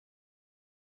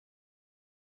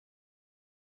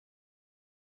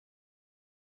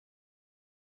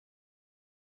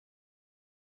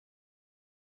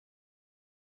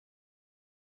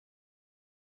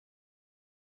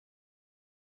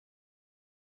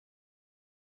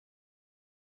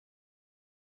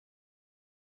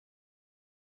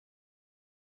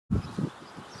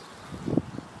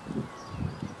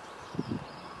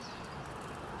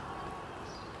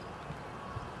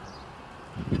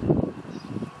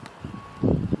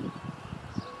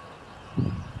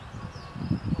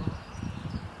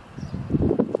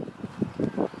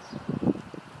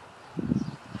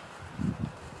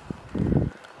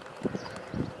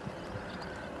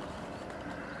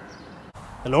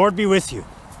Lord be with you.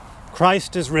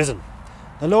 Christ is risen.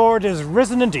 The Lord is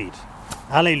risen indeed.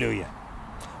 Alleluia.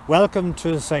 Welcome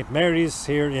to St. Mary's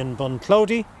here in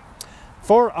Bunclody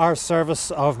for our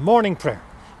service of morning prayer,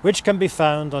 which can be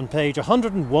found on page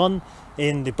 101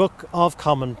 in the Book of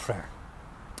Common Prayer.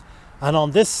 And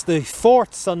on this, the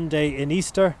fourth Sunday in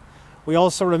Easter, we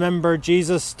also remember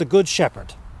Jesus the Good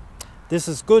Shepherd. This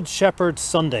is Good Shepherd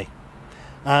Sunday,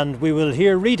 and we will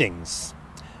hear readings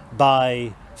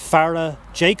by Farah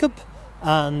Jacob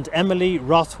and Emily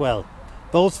Rothwell,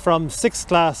 both from 6th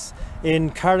class in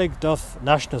Carrigduff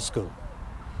National School.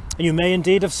 And you may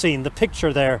indeed have seen the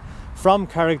picture there from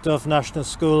Carrigduff National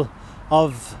School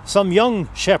of some young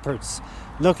shepherds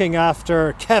looking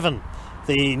after Kevin,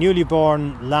 the newly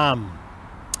born lamb.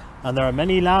 And there are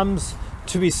many lambs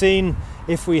to be seen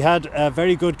if we had a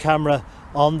very good camera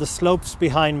on the slopes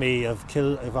behind me of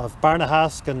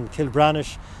Barnahask and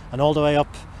Kilbranish and all the way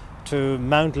up to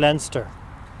Mount Leinster.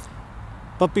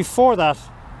 But before that,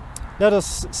 let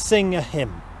us sing a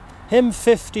hymn. Hymn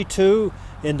 52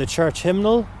 in the church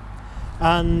hymnal.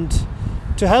 And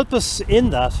to help us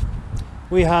in that,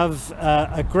 we have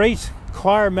a great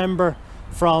choir member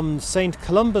from St.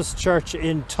 Columba's Church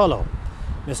in Tullow,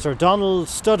 Mr. Donald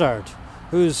Studdard,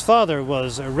 whose father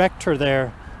was a rector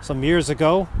there some years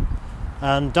ago.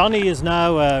 And Donny is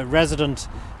now a resident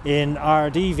in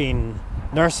Ardeveen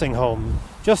nursing home,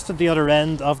 just at the other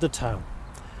end of the town.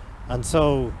 And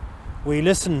so we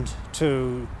listened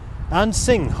to and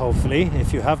sing, hopefully,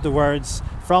 if you have the words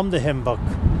from the hymn book,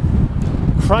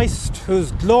 Christ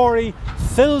whose glory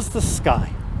fills the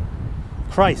sky,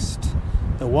 Christ,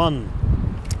 the one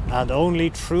and only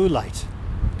true light.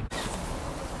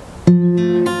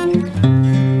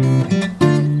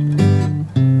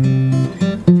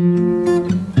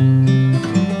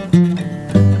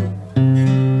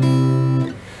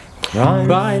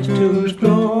 Christ whose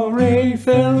glory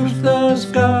fills the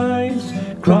skies,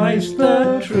 Christ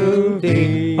the true,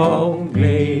 the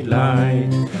only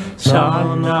light.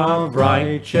 Son of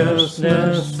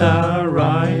righteousness,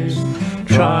 arise,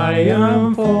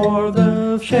 triumph o'er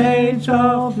the shades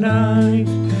of night.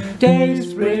 Day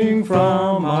spring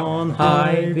from on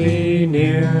high be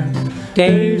near,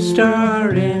 day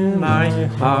star in my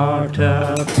heart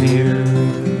appear.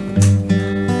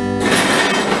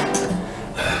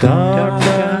 Dark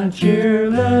and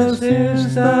cheerless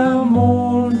is the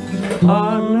morn,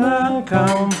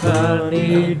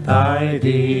 unaccompanied by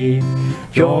thee.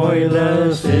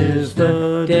 Joyless is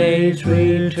the day's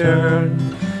return,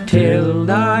 till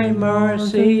thy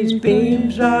mercy's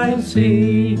beams I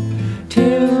see.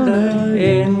 Till the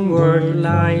inward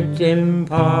light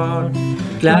impart,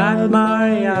 glad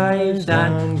my eyes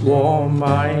and warm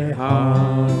my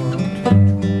heart.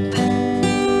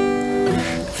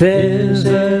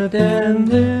 Visit then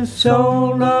this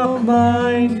soul of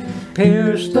mine,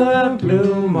 pierce the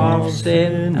gloom of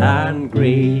sin and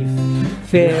grief.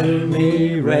 Fill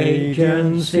me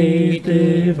radiancy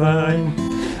divine,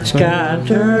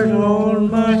 scattered all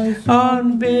my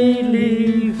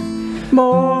unbelief.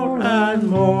 More and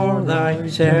more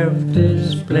thyself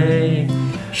display,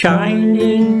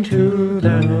 shining to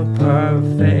the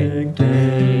perfect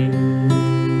day.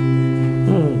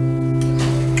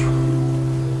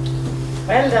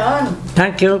 Well done.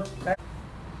 Thank you.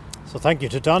 So thank you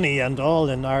to Donny and all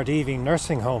in Ardeveen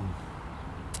Nursing Home.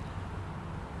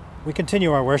 We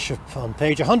continue our worship on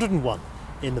page 101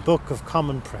 in the Book of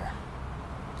Common Prayer.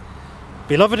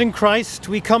 Beloved in Christ,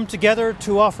 we come together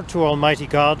to offer to Almighty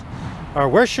God our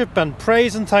worship and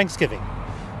praise and thanksgiving,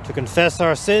 to confess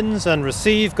our sins and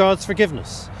receive God's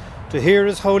forgiveness, to hear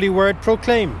His holy word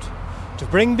proclaimed, to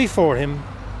bring before Him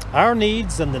our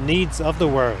needs and the needs of the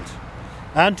world,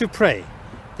 and to pray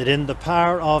that in the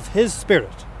power of His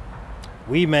Spirit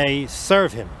we may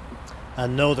serve Him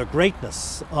and know the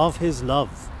greatness of His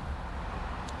love.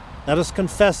 Let us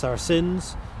confess our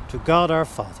sins to God our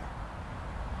Father.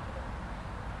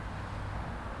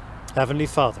 Heavenly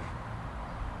Father,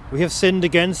 we have sinned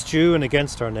against you and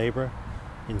against our neighbour,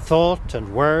 in thought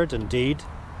and word and deed,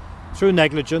 through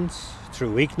negligence,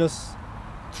 through weakness,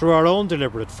 through our own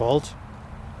deliberate fault,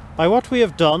 by what we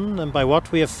have done and by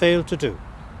what we have failed to do.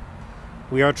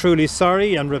 We are truly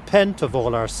sorry and repent of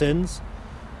all our sins.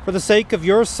 For the sake of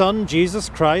your Son, Jesus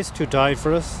Christ, who died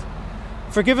for us,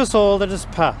 forgive us all that is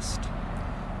past,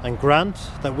 and grant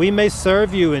that we may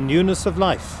serve you in newness of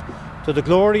life, to the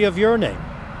glory of your name.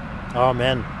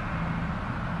 Amen.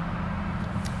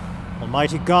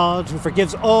 Almighty God, who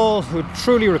forgives all who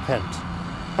truly repent,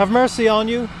 have mercy on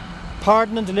you,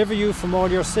 pardon and deliver you from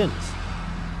all your sins,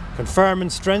 confirm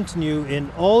and strengthen you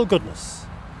in all goodness,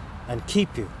 and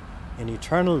keep you in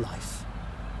eternal life.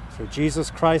 Through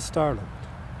Jesus Christ our Lord.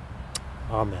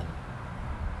 Amen.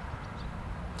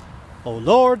 O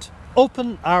Lord,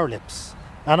 open our lips,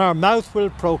 and our mouth will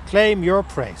proclaim your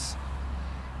praise.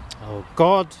 O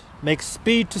God, make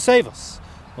speed to save us.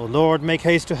 O Lord, make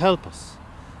haste to help us.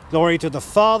 Glory to the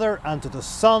Father, and to the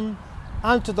Son,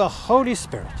 and to the Holy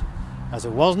Spirit, as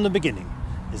it was in the beginning,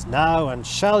 is now, and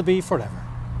shall be forever.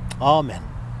 Amen.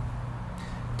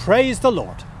 Praise the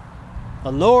Lord.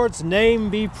 The Lord's name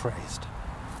be praised.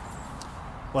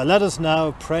 Well, let us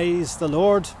now praise the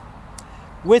Lord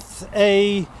with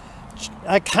a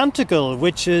canticle,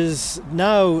 which is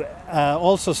now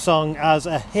also sung as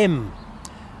a hymn,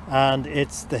 and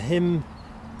it's the hymn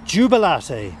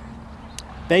Jubilate,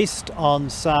 based on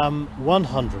Psalm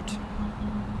 100.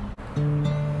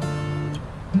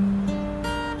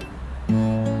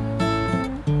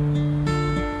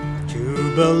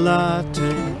 Jubilate,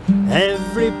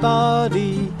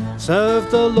 everybody, serve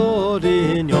the Lord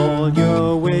in all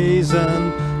your ways,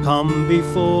 and come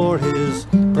before his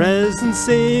presence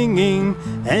singing,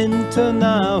 enter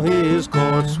now his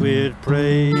courts with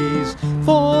praise.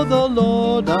 For the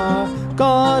Lord our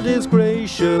God is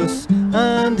gracious,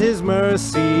 and his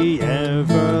mercy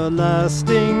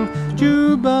everlasting.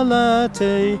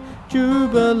 Jubilate,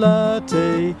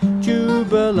 jubilate,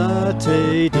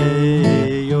 jubilate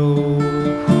Deo.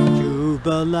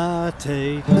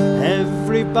 Jubilate,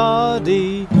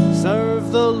 everybody,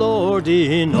 serve the Lord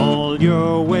in all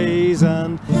your ways,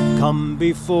 and come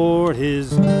before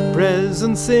his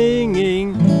presence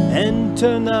singing,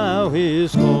 enter now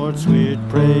his courts with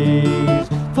praise.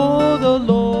 For the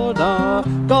Lord our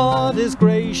God is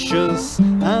gracious,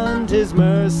 and his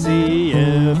mercy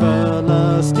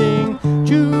everlasting.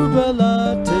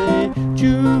 Jubilate,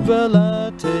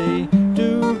 jubilate,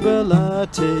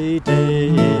 jubilate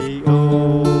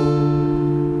Deo.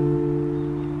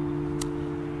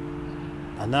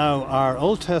 And now our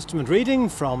Old Testament reading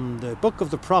from the book of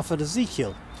the prophet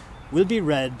Ezekiel will be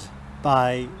read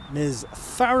by Ms.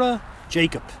 Farah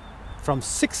Jacob from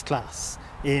 6th class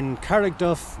in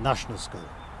Carrigduff National School.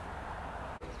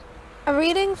 A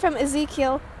reading from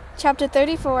Ezekiel chapter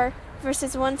 34,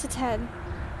 verses 1 to 10.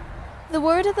 The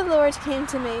word of the Lord came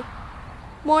to me.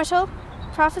 Mortal,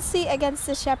 prophesy against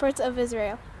the shepherds of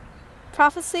Israel.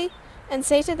 Prophesy and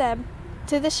say to them,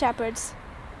 to the shepherds,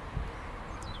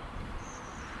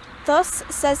 Thus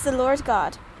says the Lord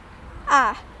God,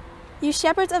 Ah, you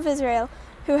shepherds of Israel,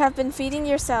 who have been feeding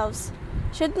yourselves,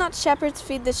 should not shepherds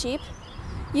feed the sheep?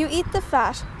 You eat the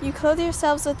fat, you clothe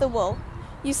yourselves with the wool,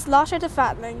 you slaughter the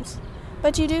fatlings,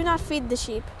 but you do not feed the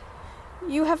sheep.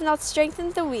 You have not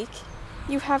strengthened the weak,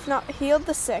 you have not healed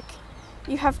the sick,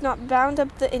 you have not bound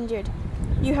up the injured,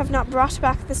 you have not brought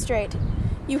back the strayed,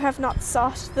 you have not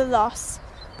sought the lost,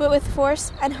 but with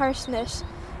force and harshness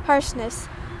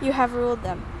you have ruled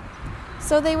them.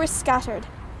 So they were scattered,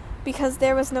 because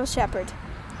there was no shepherd,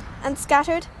 and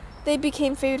scattered they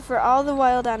became food for all the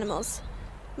wild animals.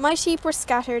 My sheep were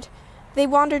scattered, they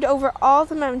wandered over all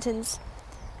the mountains,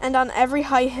 and on every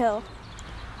high hill.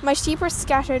 My sheep were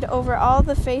scattered over all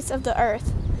the face of the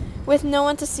earth, with no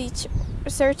one to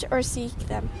search or seek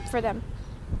for them.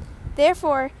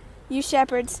 Therefore, you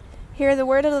shepherds, hear the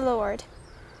word of the Lord.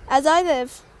 As I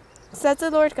live, says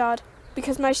the Lord God,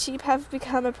 because my sheep have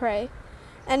become a prey,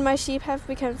 and my sheep have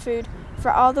become food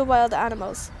for all the wild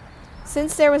animals,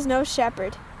 since there was no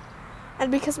shepherd, and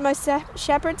because my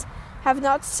shepherds have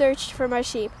not searched for my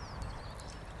sheep.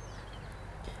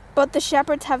 But the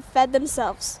shepherds have fed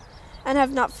themselves, and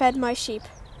have not fed my sheep.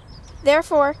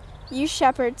 Therefore, you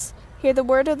shepherds, hear the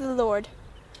word of the Lord.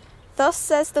 Thus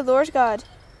says the Lord God,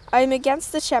 I am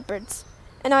against the shepherds,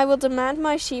 and I will demand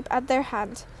my sheep at their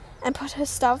hand, and put a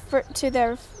stop to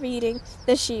their feeding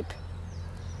the sheep.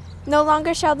 No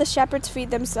longer shall the shepherds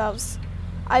feed themselves.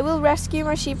 I will rescue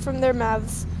my sheep from their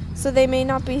mouths, so they may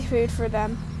not be food for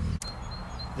them.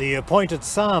 The appointed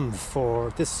psalm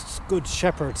for this Good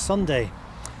Shepherd Sunday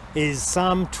is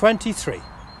Psalm 23,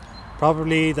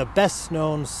 probably the best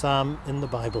known psalm in the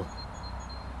Bible.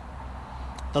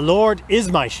 The Lord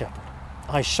is my shepherd,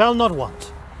 I shall not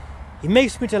want. He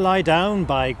makes me to lie down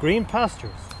by green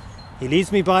pastures. He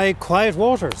leads me by quiet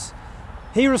waters.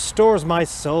 He restores my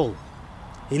soul.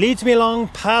 He leads me along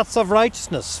paths of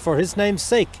righteousness for his name's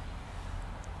sake.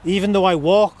 Even though I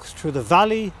walk through the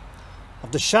valley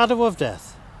of the shadow of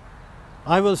death,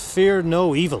 I will fear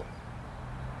no evil.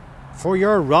 For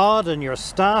your rod and your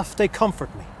staff, they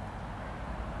comfort me.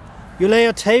 You lay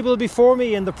a table before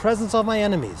me in the presence of my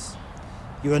enemies.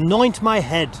 You anoint my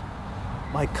head.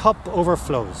 My cup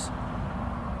overflows.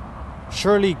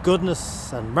 Surely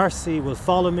goodness and mercy will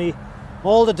follow me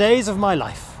all the days of my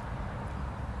life,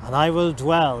 and I will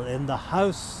dwell in the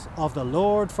house of the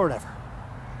Lord forever.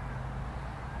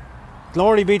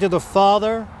 Glory be to the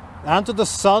Father, and to the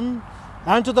Son,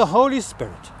 and to the Holy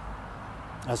Spirit,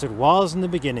 as it was in the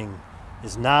beginning,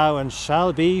 is now, and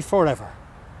shall be forever.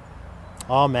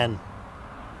 Amen.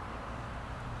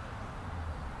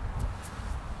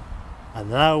 And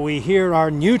now we hear our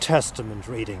New Testament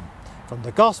reading from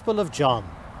the Gospel of John,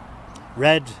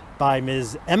 read by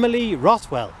Ms. Emily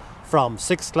Rothwell from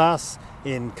 6th class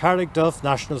in Carrigduff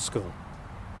National School.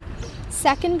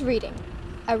 Second reading.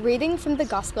 A reading from the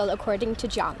Gospel according to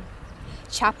John,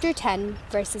 chapter 10,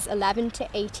 verses 11 to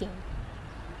 18.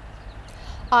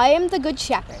 I am the Good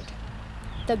Shepherd.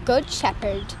 The Good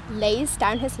Shepherd lays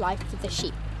down his life for the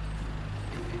sheep.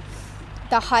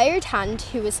 The hired hand,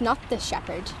 who is not the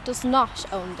shepherd, does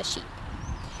not own the sheep,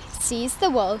 sees the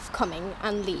wolf coming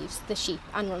and leaves the sheep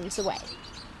and runs away.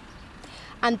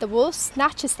 And the wolf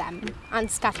snatches them and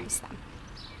scatters them.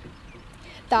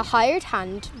 The hired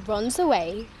hand runs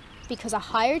away because a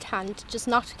hired hand does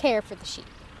not care for the sheep.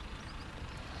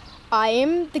 I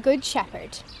am the Good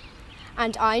Shepherd,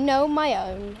 and I know my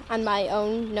own, and my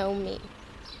own know me,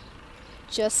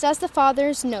 just as the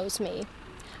Father knows me,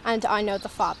 and I know the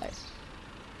Father.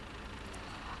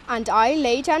 And I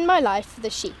lay down my life for the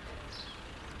sheep.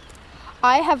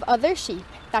 I have other sheep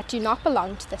that do not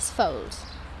belong to this fold.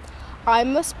 I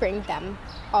must bring them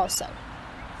also,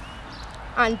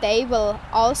 and they will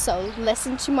also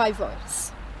listen to my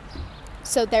voice.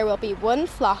 So there will be one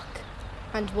flock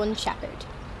and one shepherd.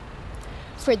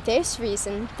 For this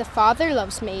reason the Father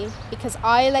loves me, because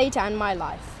I lay down my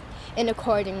life in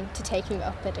according to take it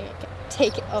up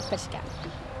again.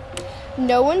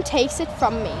 No one takes it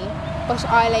from me, but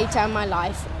I lay down my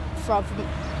life from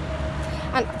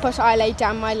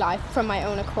my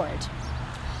own accord.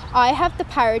 I have the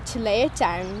power to lay it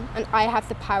down, and I have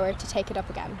the power to take it up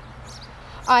again.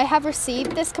 I have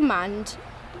received this command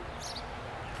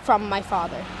from my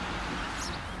Father.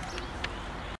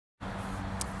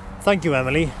 Thank you,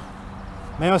 Emily.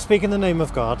 May I speak in the name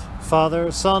of God,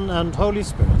 Father, Son, and Holy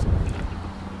Spirit.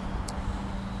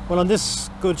 Well, on this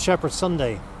Good Shepherd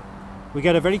Sunday, we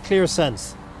get a very clear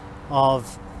sense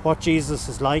of what Jesus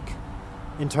is like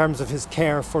in terms of his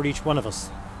care for each one of us.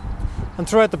 And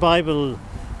throughout the Bible,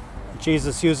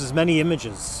 Jesus uses many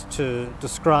images to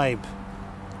describe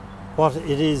what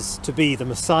it is to be the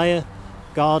Messiah,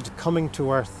 God coming to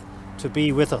earth to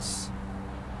be with us.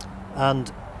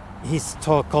 And he's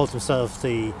calls himself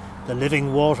the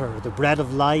living water, the bread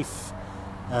of life,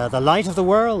 the light of the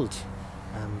world,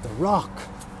 and the rock.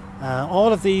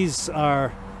 All of these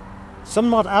are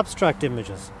somewhat abstract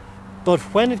images, but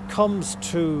when it comes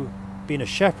to being a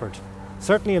shepherd,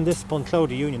 certainly in this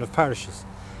Bunclody Union of Parishes,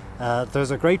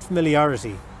 there's a great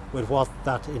familiarity with what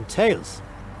that entails.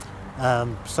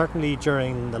 Certainly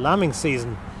during the lambing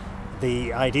season,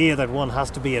 the idea that one has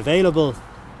to be available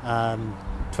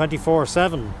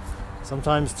 24/7,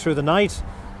 sometimes through the night,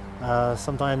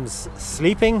 sometimes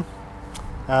sleeping,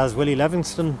 as Willie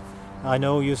Livingston I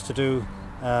know used to do,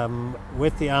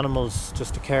 with the animals,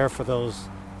 just to care for those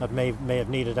that may have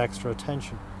needed extra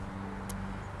attention.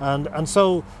 And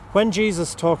so when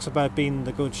Jesus talks about being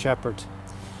the Good Shepherd,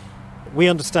 we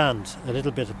understand a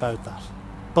little bit about that.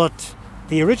 But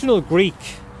the original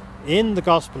Greek in the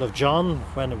Gospel of John,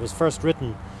 when it was first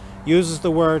written, uses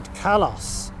the word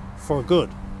kalos for good,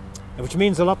 which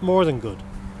means a lot more than good.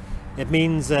 It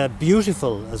means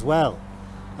beautiful as well,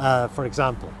 for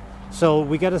example. So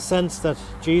we get a sense that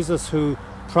Jesus, who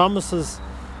promises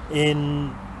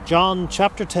in John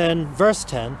chapter 10, verse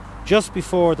 10, just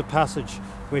before the passage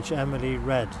which Emily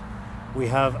read, we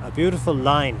have a beautiful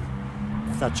line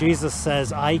that Jesus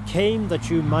says, I came that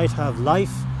you might have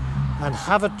life and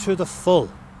have it to the full,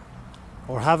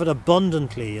 or have it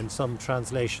abundantly in some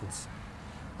translations.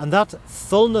 And that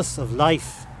fullness of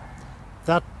life,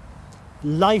 that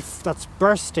life that's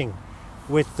bursting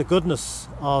with the goodness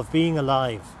of being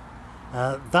alive,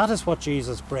 that is what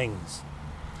Jesus brings.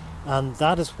 And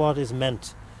that is what is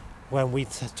meant when we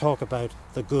talk about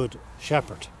the Good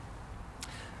Shepherd.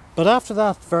 But after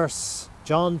that verse,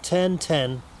 John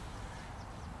 10:10,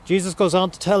 Jesus goes on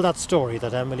to tell that story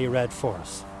that Emily read for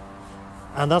us.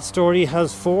 And that story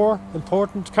has 4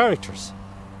 important characters.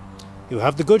 You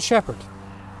have the Good Shepherd,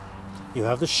 you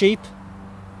have the sheep,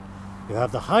 you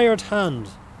have the hired hand,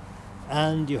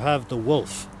 and you have the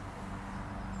wolf.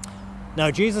 Now,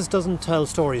 Jesus doesn't tell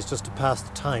stories just to pass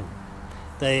the time.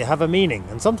 They have a meaning,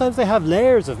 and sometimes they have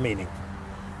layers of meaning.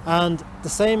 And the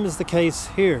same is the case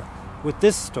here with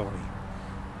this story.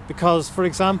 Because, for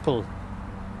example,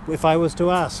 if I was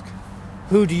to ask,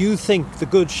 who do you think the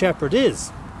Good Shepherd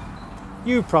is?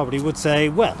 You probably would say,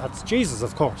 well, that's Jesus,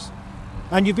 of course.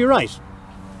 And you'd be right.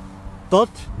 But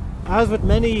as with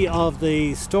many of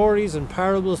the stories and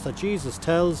parables that Jesus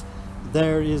tells,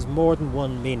 there is more than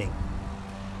one meaning.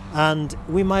 And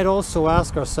we might also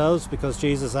ask ourselves, because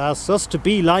Jesus asks us to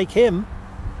be like him,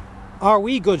 are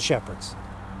we good shepherds?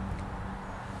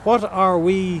 What are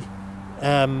we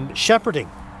shepherding?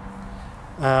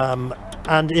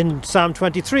 And in Psalm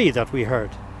 23 that we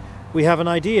heard, we have an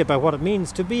idea about what it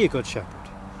means to be a good shepherd.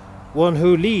 One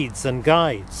who leads and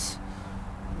guides,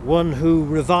 one who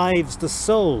revives the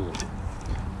soul,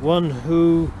 one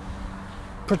who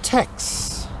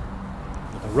protects,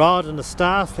 with a rod and a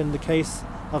staff in the case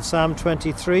of Psalm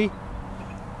 23,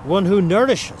 one who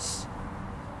nourishes.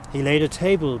 He laid a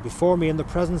table before me in the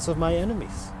presence of my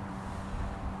enemies.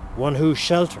 One who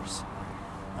shelters,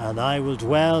 and I will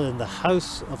dwell in the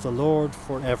house of the Lord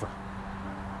forever.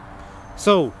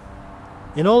 So,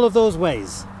 in all of those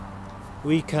ways,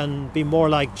 we can be more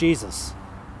like Jesus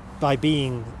by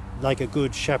being like a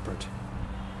good shepherd.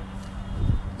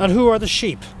 And who are the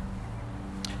sheep?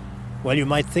 Well, you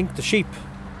might think the sheep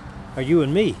are you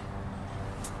and me.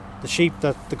 The sheep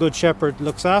that the good shepherd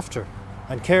looks after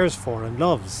and cares for and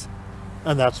loves.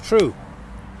 And that's true.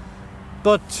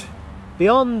 But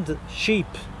beyond sheep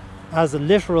as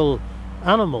literal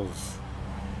animals,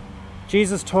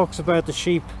 Jesus talks about the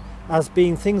sheep as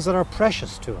being things that are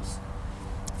precious to us.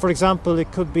 For example,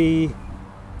 it could be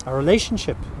a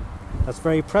relationship that's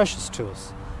very precious to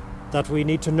us, that we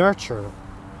need to nurture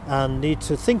and need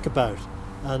to think about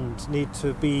and need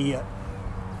to be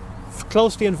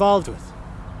closely involved with.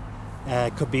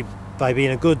 It could be by being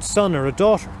a good son or a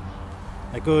daughter,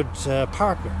 a good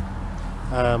partner.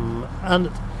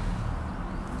 And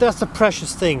that's a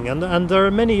precious thing. And there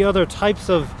are many other types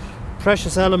of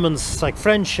precious elements, like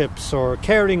friendships or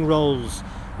caring roles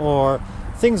or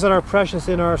things that are precious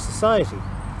in our society.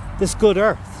 This good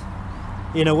earth,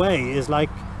 in a way, is like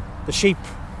the sheep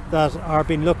that are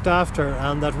being looked after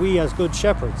and that we as good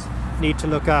shepherds need to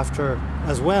look after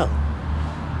as well.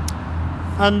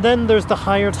 And then there's the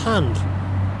hired hand.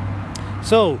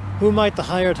 So, who might the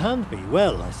hired hand be?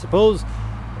 Well, I suppose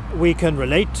we can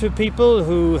relate to people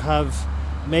who have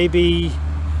maybe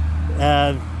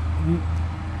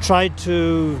tried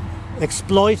to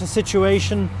exploit a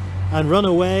situation and run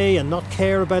away and not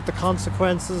care about the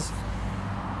consequences.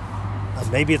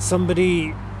 And maybe it's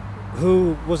somebody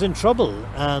who was in trouble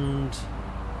and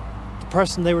the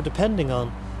person they were depending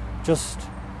on just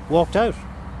walked out,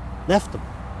 left them,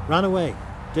 ran away,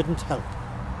 didn't help.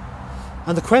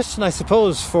 And the question, I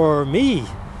suppose, for me,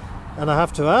 and I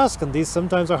have to ask, and these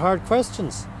sometimes are hard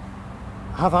questions,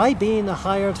 have I been a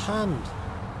hired hand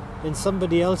in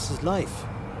somebody else's life?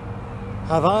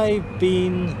 Have I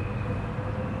been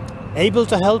able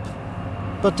to help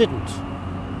but didn't?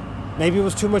 Maybe it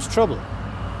was too much trouble.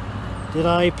 Did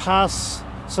I pass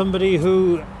somebody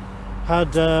who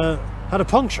had a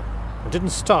puncture and didn't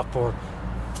stop, or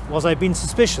was I being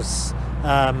suspicious?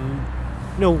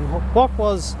 What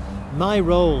was my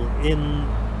role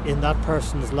in that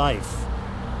person's life?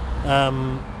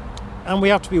 And we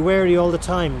have to be wary all the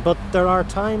time, but there are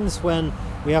times when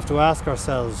we have to ask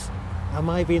ourselves, am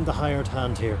I being the hired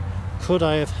hand here? Could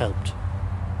I have helped?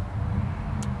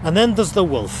 And then there's the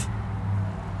wolf.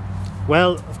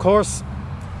 Well, of course,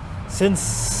 since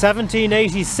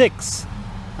 1786,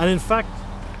 and in fact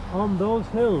on those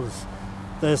hills,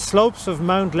 the slopes of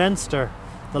Mount Leinster,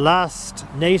 the last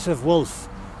native wolf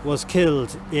was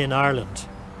killed in Ireland,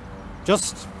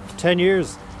 just 10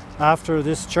 years after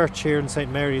this church here in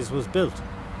St. Mary's was built.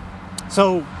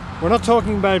 So we're not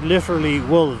talking about literally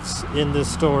wolves in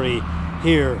this story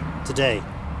here today.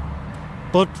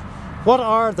 But what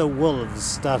are the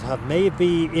wolves that have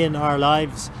maybe in our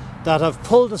lives that have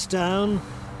pulled us down,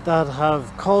 that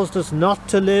have caused us not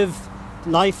to live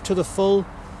life to the full,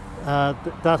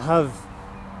 that have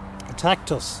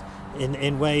attacked us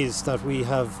in ways that we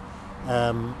have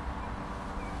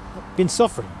been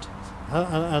suffering?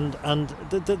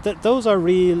 Those are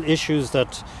real issues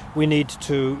that we need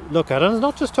to look at. And it's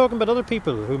not just talking about other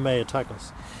people who may attack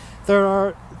us. There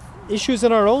are issues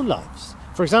in our own lives.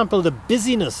 For example, the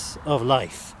busyness of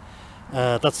life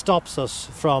that stops us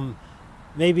from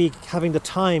maybe having the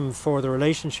time for the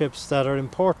relationships that are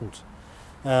important.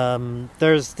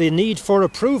 There's the need for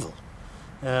approval.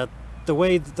 The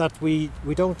way that we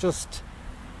don't just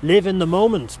live in the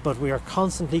moment, but we are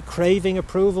constantly craving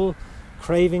approval,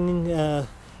 craving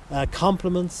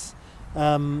compliments.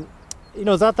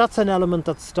 That's an element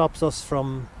that stops us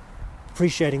from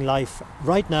appreciating life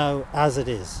right now as it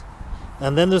is.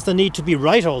 And then there's the need to be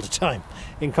right all the time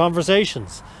in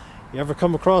conversations. You ever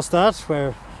come across that,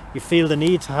 where you feel the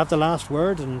need to have the last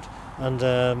word? And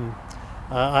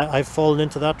I've fallen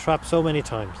into that trap so many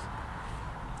times.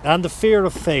 And the fear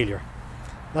of failure.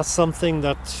 That's something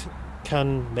that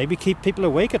can maybe keep people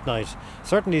awake at night.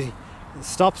 Certainly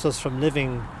stops us from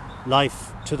living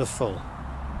life to the full.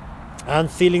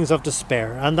 And feelings of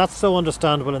despair. And that's so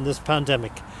understandable in this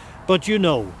pandemic. But you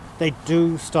know, they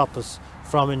do stop us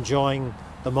from enjoying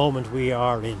the moment we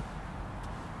are in.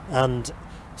 And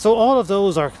so all of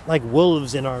those are like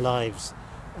wolves in our lives.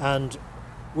 And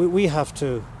we have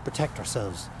to protect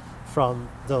ourselves from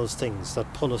those things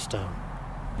that pull us down.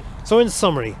 So in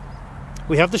summary,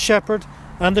 we have the shepherd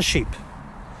and the sheep.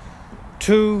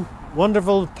 Two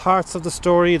wonderful parts of the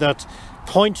story that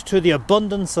point to the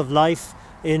abundance of life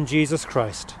in Jesus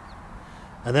Christ.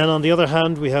 And then on the other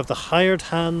hand, we have the hired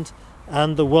hand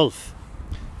and the wolf,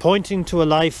 pointing to a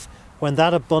life when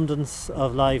that abundance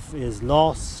of life is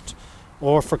lost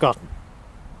or forgotten.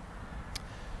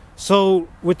 So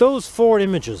with those four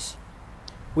images,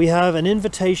 we have an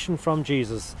invitation from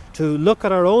Jesus to look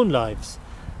at our own lives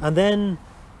and then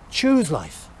choose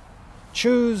life.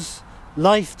 Choose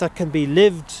life that can be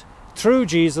lived through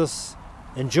Jesus,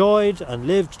 enjoyed and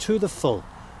lived to the full,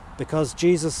 because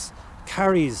Jesus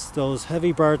carries those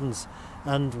heavy burdens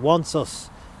and wants us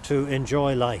to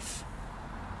enjoy life.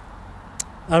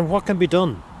 And what can be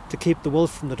done to keep the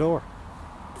wolf from the door?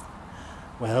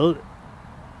 Well,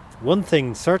 one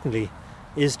thing certainly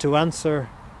is to answer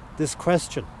this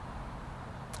question.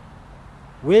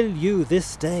 Will you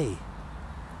this day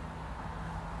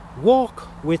walk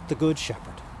with the Good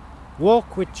Shepherd?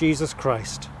 Walk with Jesus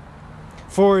Christ.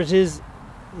 For it is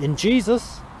in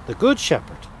Jesus, the Good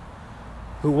Shepherd,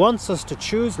 who wants us to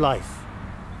choose life,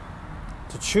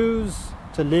 to choose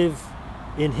to live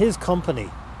in his company.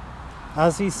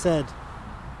 As he said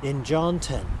in John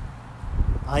 10,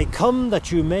 I come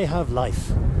that you may have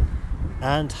life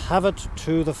and have it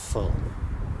to the full.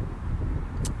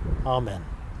 Amen.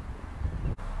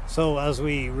 So as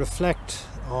we reflect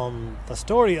on the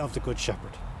story of the Good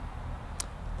Shepherd,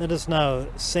 let us now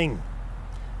sing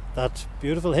that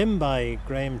beautiful hymn by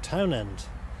Graham Townend,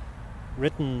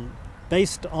 written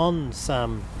based on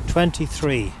Psalm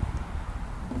 23,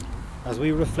 as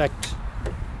we reflect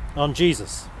on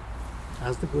Jesus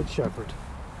as the Good Shepherd.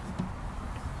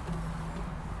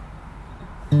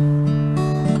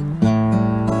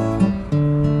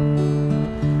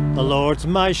 The Lord's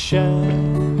my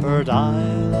shepherd,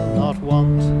 I'll not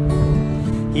want.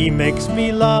 He makes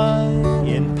me lie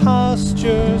in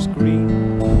pastures green.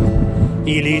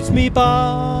 He leads me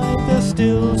by the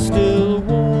still, still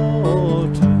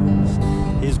waters.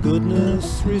 His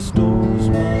goodness restores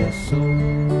my soul.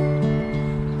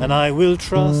 And I will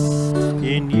trust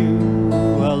in you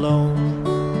alone.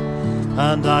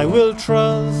 And I will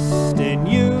trust in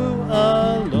you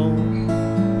alone.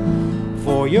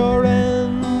 For your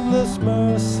endless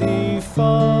mercy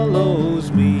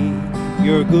follows me.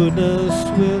 Your goodness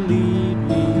will lead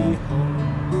me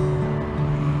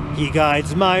home. He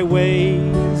guides my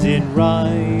ways in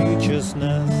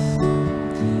righteousness,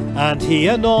 and he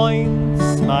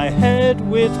anoints my head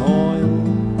with oil,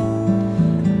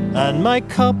 and my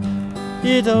cup,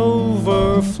 it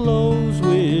overflows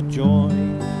with joy.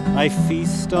 I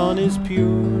feast on his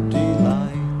pure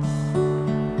delights,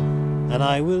 and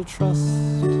I will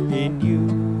trust in you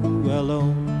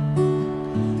alone.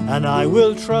 And I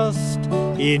will trust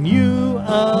in you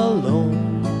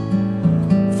alone.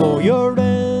 For your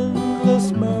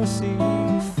endless mercy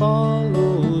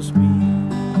follows me.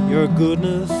 Your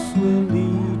goodness will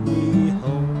lead me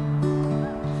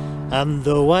home. And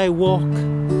though I walk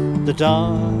the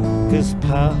darkest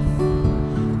path,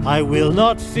 I will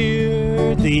not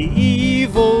fear the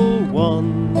evil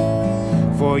one.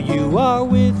 For you are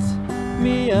with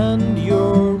me, and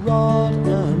your rod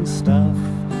and staff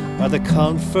are the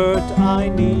comfort I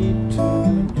need to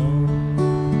know.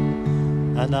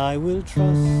 And I will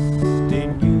trust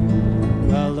in you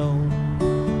alone.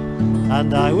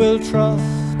 And I will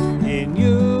trust in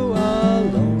you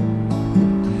alone.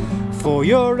 For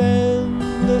your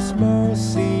endless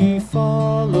mercy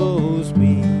follows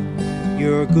me.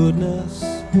 Your goodness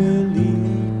will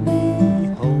lead me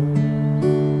home.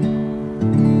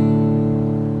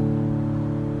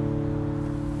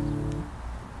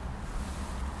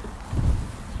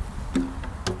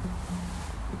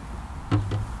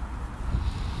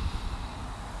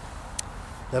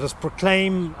 Let us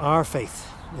proclaim our faith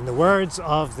in the words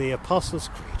of the Apostles'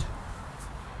 Creed.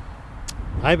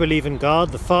 I believe in God,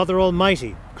 the Father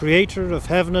Almighty, creator of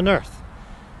heaven and earth.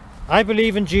 I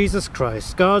believe in Jesus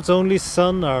Christ, God's only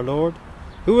Son, our Lord,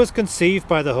 who was conceived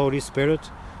by the Holy Spirit,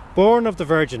 born of the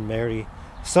Virgin Mary,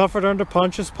 suffered under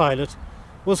Pontius Pilate,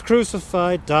 was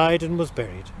crucified, died, and was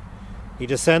buried. He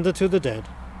descended to the dead.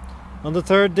 On the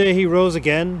third day he rose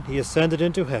again, he ascended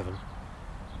into heaven.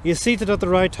 He is seated at the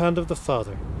right hand of the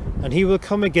Father, and he will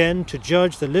come again to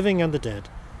judge the living and the dead.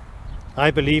 I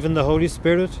believe in the Holy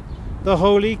Spirit, the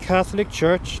Holy Catholic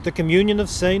Church, the communion of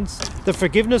saints, the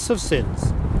forgiveness of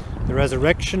sins, the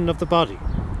resurrection of the body,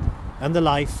 and the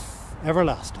life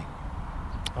everlasting.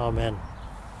 Amen.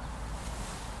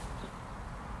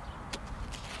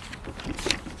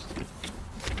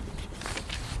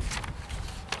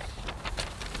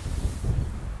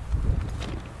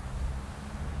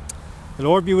 The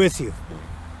Lord be with you.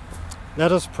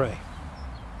 Let us pray.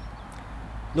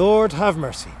 Lord, have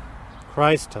mercy.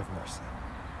 Christ, have mercy.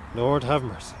 Lord, have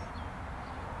mercy.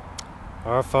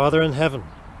 Our Father in heaven,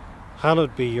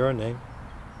 hallowed be your name.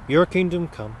 Your kingdom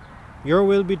come, your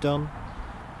will be done,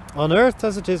 on earth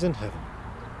as it is in heaven.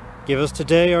 Give us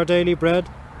today our daily bread.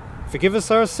 Forgive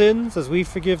us our sins as we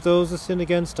forgive those who sin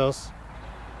against us.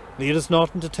 Lead us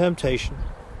not into temptation,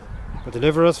 but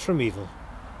deliver us from evil.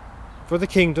 For the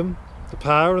kingdom, the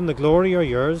power and the glory are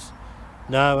yours,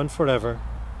 now and forever.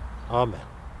 Amen.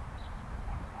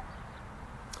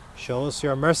 Show us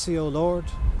your mercy, O Lord,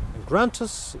 and grant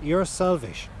us your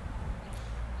salvation.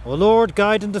 O Lord,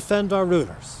 guide and defend our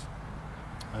rulers,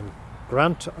 and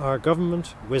grant our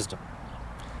government wisdom.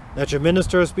 Let your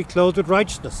ministers be clothed with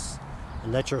righteousness,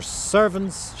 and let your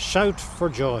servants shout for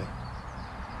joy.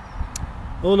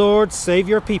 O Lord, save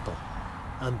your people,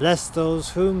 and bless those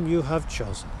whom you have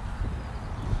chosen.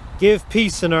 Give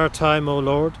peace in our time, O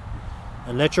Lord,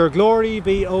 and let your glory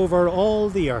be over all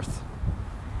the earth.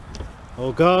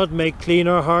 O God, make clean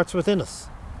our hearts within us,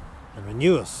 and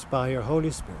renew us by your Holy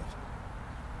Spirit.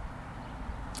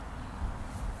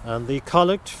 And the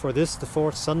collect for this, the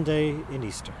fourth Sunday in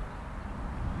Easter.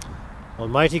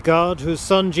 Almighty God, whose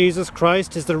Son Jesus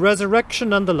Christ is the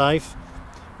resurrection and the life,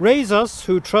 raise us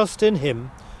who trust in him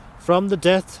from the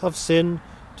death of sin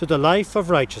to the life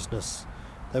of righteousness,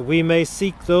 that we may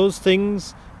seek those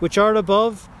things which are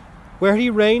above, where he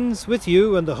reigns with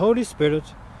you and the Holy Spirit,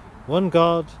 one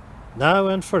God, now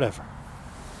and forever.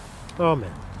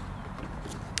 Amen.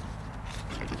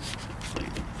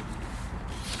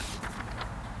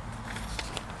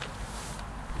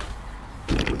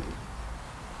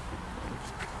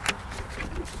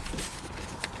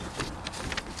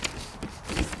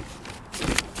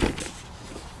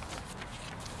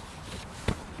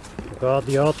 God,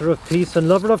 the author of peace and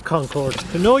lover of concord,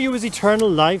 to know you as eternal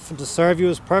life and to serve you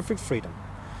as perfect freedom.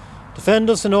 Defend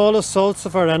us in all assaults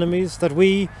of our enemies, that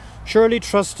we, surely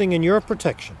trusting in your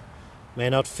protection, may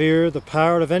not fear the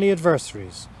power of any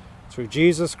adversaries, through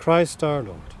Jesus Christ our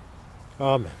Lord.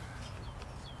 Amen.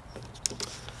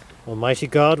 Almighty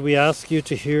God, we ask you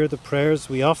to hear the prayers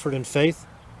we offer in faith.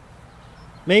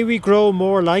 May we grow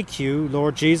more like you,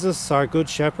 Lord Jesus, our Good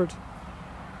Shepherd.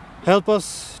 Help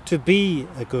us to be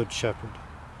a good shepherd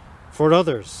for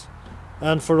others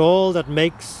and for all that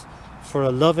makes for a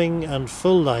loving and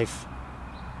full life.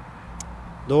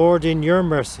 Lord, in your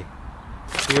mercy,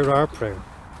 hear our prayer.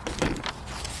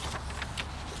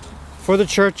 For the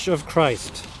Church of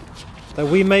Christ, that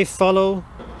we may follow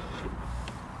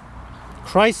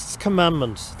Christ's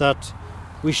commandment that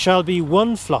we shall be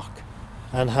one flock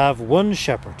and have one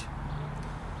shepherd.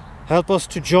 Help us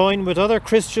to join with other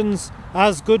Christians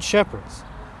as good shepherds,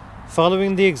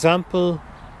 following the example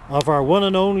of our one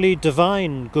and only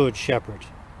divine Good Shepherd.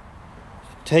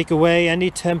 Take away any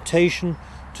temptation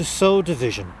to sow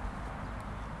division,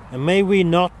 and may we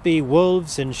not be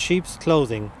wolves in sheep's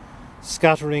clothing,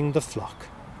 scattering the flock.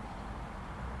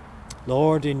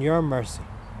 Lord, in your mercy,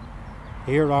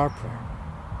 hear our prayer.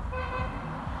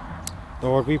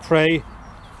 Lord, we pray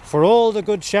for all the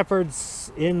good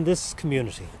shepherds in this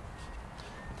community,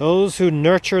 those who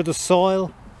nurture the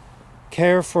soil,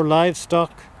 care for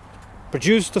livestock,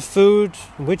 produce the food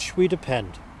on which we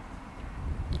depend.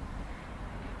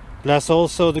 Bless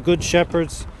also the good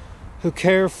shepherds who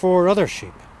care for other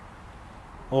sheep,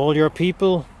 all your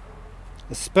people,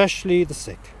 especially the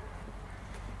sick.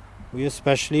 We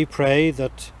especially pray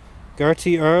that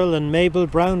Gertie Earle and Mabel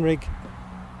Brownrigg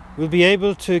will be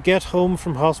able to get home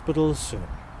from hospital soon.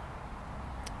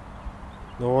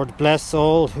 Lord, bless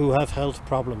all who have health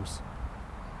problems.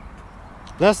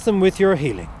 Bless them with your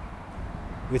healing,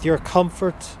 with your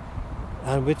comfort,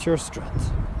 and with your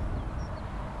strength.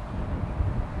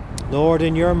 Lord,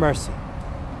 in your mercy,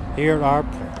 hear our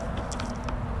prayer.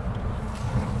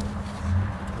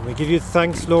 And we give you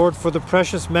thanks, Lord, for the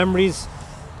precious memories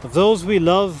of those we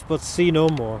love but see no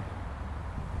more.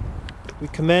 We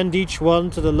commend each one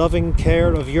to the loving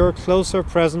care of your closer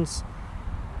presence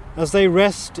as they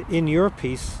rest in your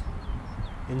peace,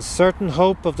 in certain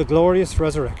hope of the glorious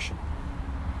resurrection.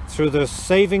 through the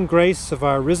saving grace of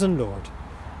our risen Lord,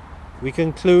 we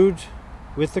conclude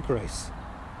with the grace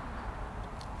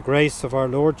of our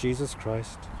Lord Jesus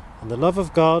Christ, and the love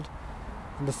of God,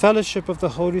 and the fellowship of the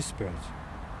Holy Spirit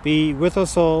be with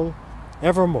us all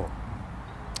evermore.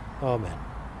 Amen.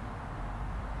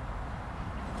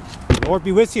 The Lord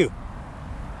be with you.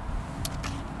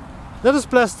 Let us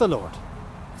bless the Lord.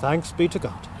 Thanks be to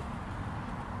God.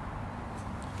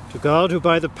 To God, who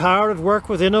by the power at work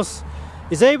within us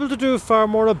is able to do far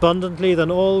more abundantly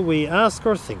than all we ask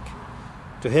or think,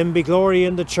 to him be glory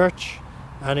in the Church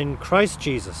and in Christ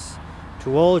Jesus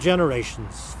to all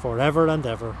generations, forever and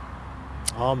ever.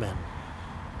 Amen.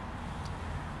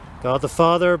 God the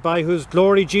Father, by whose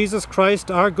glory Jesus Christ,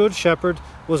 our Good Shepherd,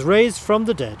 was raised from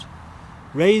the dead,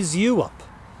 raise you up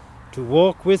to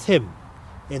walk with him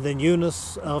in the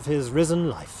newness of his risen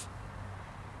life.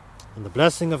 And the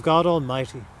blessing of God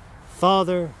Almighty,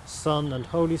 Father, Son, and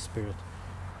Holy Spirit,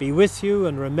 be with you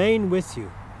and remain with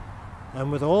you,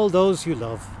 and with all those you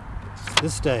love,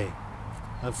 this day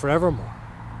and forevermore.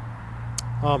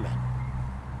 Amen.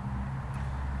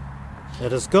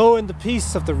 Let us go in the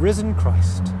peace of the risen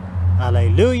Christ.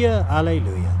 Alleluia,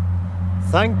 alleluia.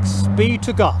 Thanks be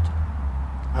to God.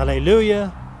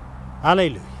 Alleluia,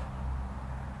 alleluia.